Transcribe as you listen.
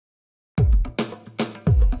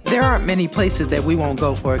There aren't many places that we won't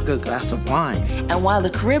go for a good glass of wine. And while the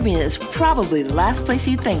Caribbean is probably the last place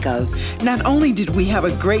you think of, not only did we have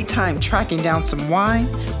a great time tracking down some wine,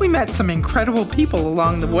 we met some incredible people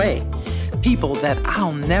along the way. People that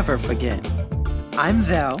I'll never forget. I'm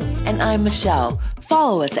Val. And I'm Michelle.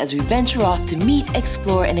 Follow us as we venture off to meet,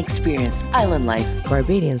 explore, and experience island life,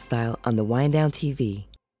 Barbadian style, on TheWineDownTV.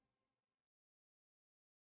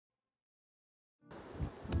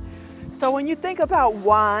 So when you think about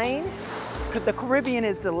wine, the Caribbean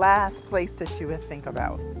is the last place that you would think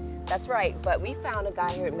about. That's right, but we found a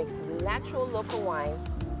guy here that makes natural local wines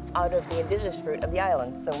out of the indigenous fruit of the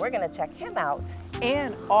island. So we're gonna check him out.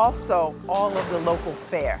 And also all of the local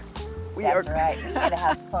fare. That's right, we gotta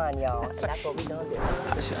have fun, y'all, and that's what we're gonna do.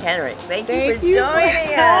 Kenrick, thank you for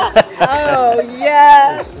joining us. Oh,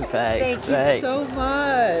 yes. Thanks. Thank you so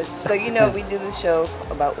much. So you know, we do the show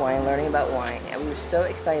about wine, learning about wine, and we were so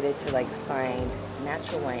excited to find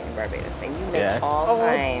natural wine in Barbados. And you make all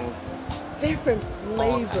kinds. Different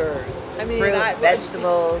flavors. I mean, fruit,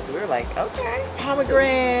 vegetables. We were like, okay.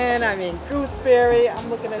 Pomegranate, gooseberry. I'm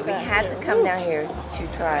looking at that. So we had to come down here to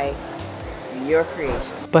try your creation.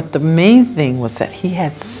 But the main thing was that he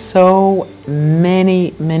had so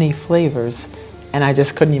many flavors, and I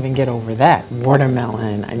just couldn't even get over that.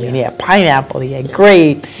 Watermelon, he had pineapple, he had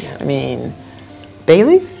grape, bay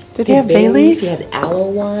leaf? Did he have bay leaf? He had aloe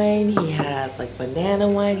wine, he has banana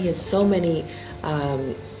wine, he has so many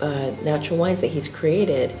natural wines that he's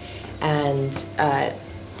created. And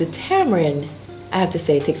the tamarind, I have to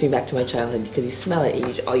say, it takes me back to my childhood, because you smell it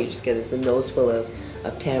and all you just get is a nose full of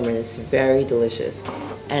tamarind. It's very delicious.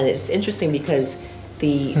 And it's interesting because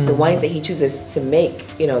the wines that he chooses to make,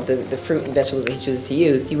 the fruit and vegetables that he chooses to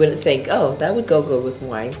use, you wouldn't think, oh, that would go good with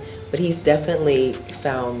wine. But he's definitely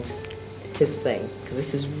found his thing, because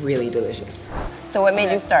this is really delicious. So what made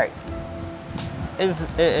you start?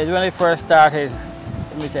 When it first started,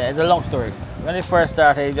 let me say, it's a long story. When it first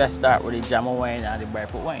started, you just start with the Jamaican wine and the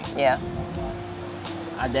barefoot wine. Yeah.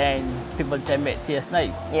 And then people tell me it tastes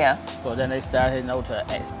nice. Yeah. So then they started to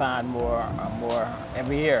expand more and more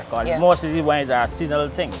every year. Because most of these wines are seasonal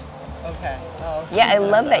things. Okay. Oh, yeah, I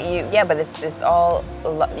love that but it's all,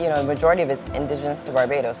 the majority of it's indigenous to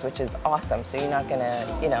Barbados, which is awesome. So you're not gonna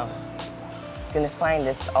find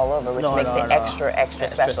this all over, which makes it extra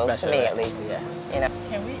special to me, at least. Yeah.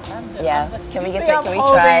 Can we? Can we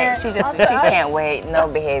try it? She can't wait. No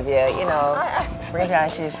behavior. Bring it on.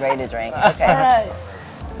 She's ready to drink. Okay.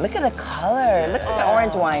 Look at the color. Looks like an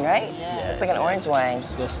orange wine, right? Yeah. It's like an orange wine.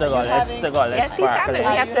 Let's sparkle it.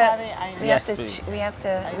 We have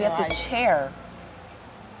to chair.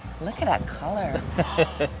 Look at that color.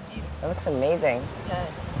 It looks amazing. Okay.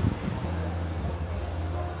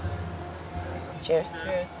 Cheers.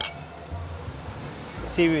 Cheers.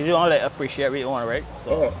 See, we don't appreciate what you want, right?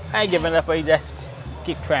 So I ain't giving up, but you just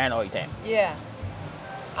keep trying all the time. Yeah.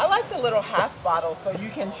 I like the little half bottle, so you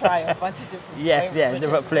can try a bunch of different flavors. Yes,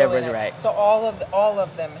 different flavors, really right. So all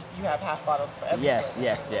of them, you have half bottles for everything.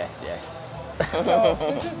 Yes. So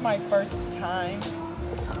this is my first time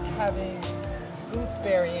having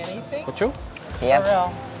gooseberry anything. For true? Yeah. For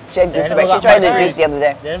real. She tried the juice the other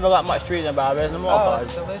day. They never got much trees in Barbados no more. Oh,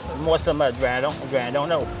 it's delicious. Most of them are dry, don't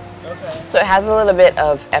know. Okay. So it has a little bit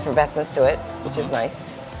of effervescence to it, which is nice.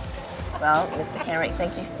 Well, Mr. Kenrick,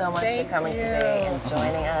 thank you so much for coming today and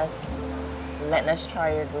joining us, letting us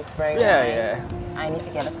try your gooseberry wine. Yeah. I need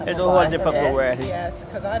to get a couple It's bars of different this. varieties. Yes,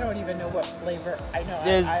 because I don't even know what flavor. I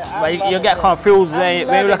know. You get confused when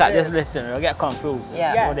you look at this list. You get confused.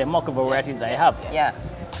 Yeah. For the multiple varieties they have. Yeah.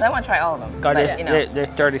 Because I want to try all of them. Because there's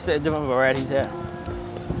 36 different varieties here.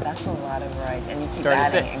 That's a lot of varieties, and you keep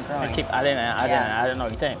adding and growing. You keep adding and adding all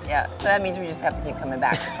the time. Yeah, so that means we just have to keep coming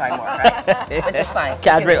back to try more, right? Which is fine.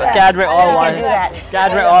 Can't drink all one.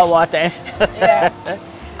 Can't drink all one thing. Yeah.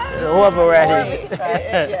 The whole variety.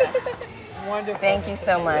 Yeah. Wonderful. Thank you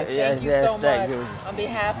so much. Thank you so much. On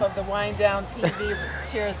behalf of the Wine Down TV,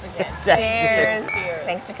 cheers again. Cheers.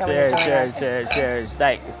 Thanks for coming to join us. Cheers.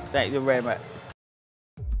 Thank you very much.